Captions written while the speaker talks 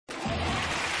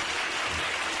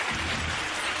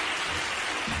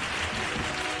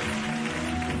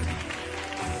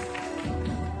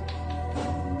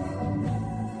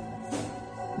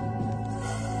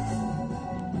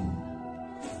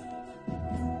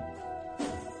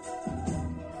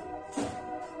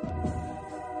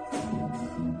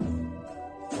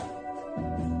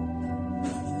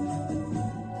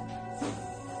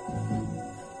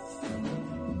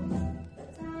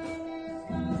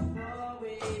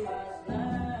must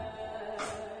learn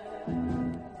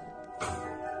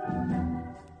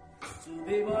to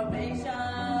be more patient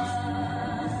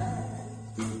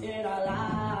in our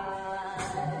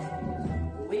lives.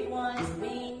 We want,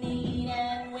 we need,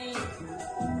 and we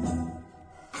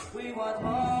want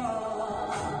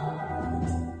more.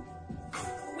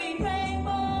 We pray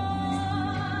for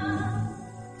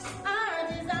our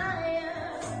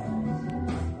desires.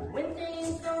 When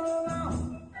things go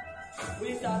wrong,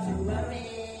 we start to worry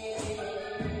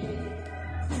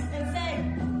and say,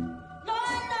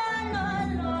 Lord, Lord, Lord,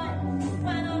 Lord,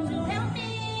 why don't you help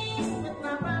me with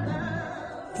my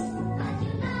problem? But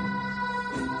you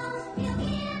know you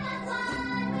give us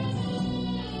what we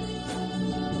need.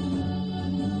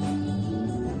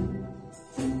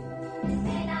 It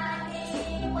may not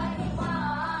be what we want,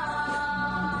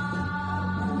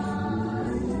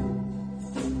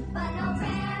 but no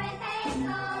prayer in faith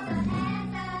holds an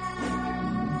answer.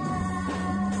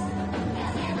 You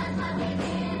give us what we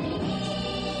really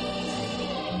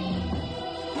need.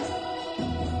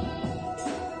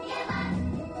 Give us.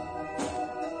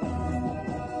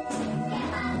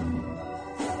 Give us.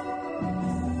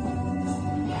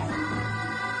 Give us.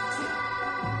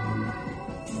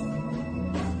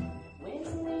 When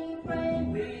we pray,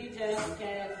 we just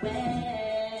can't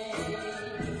wait.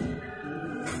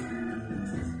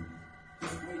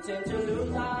 We tend to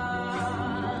lose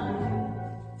our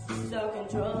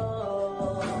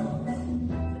self-control.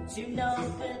 But you know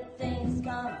good things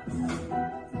come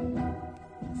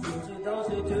to those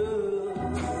who do.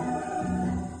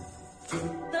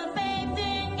 The faith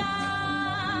in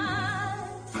God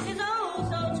is oh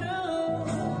so true.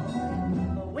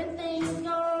 But when things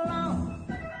go wrong,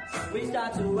 we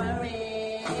start to worry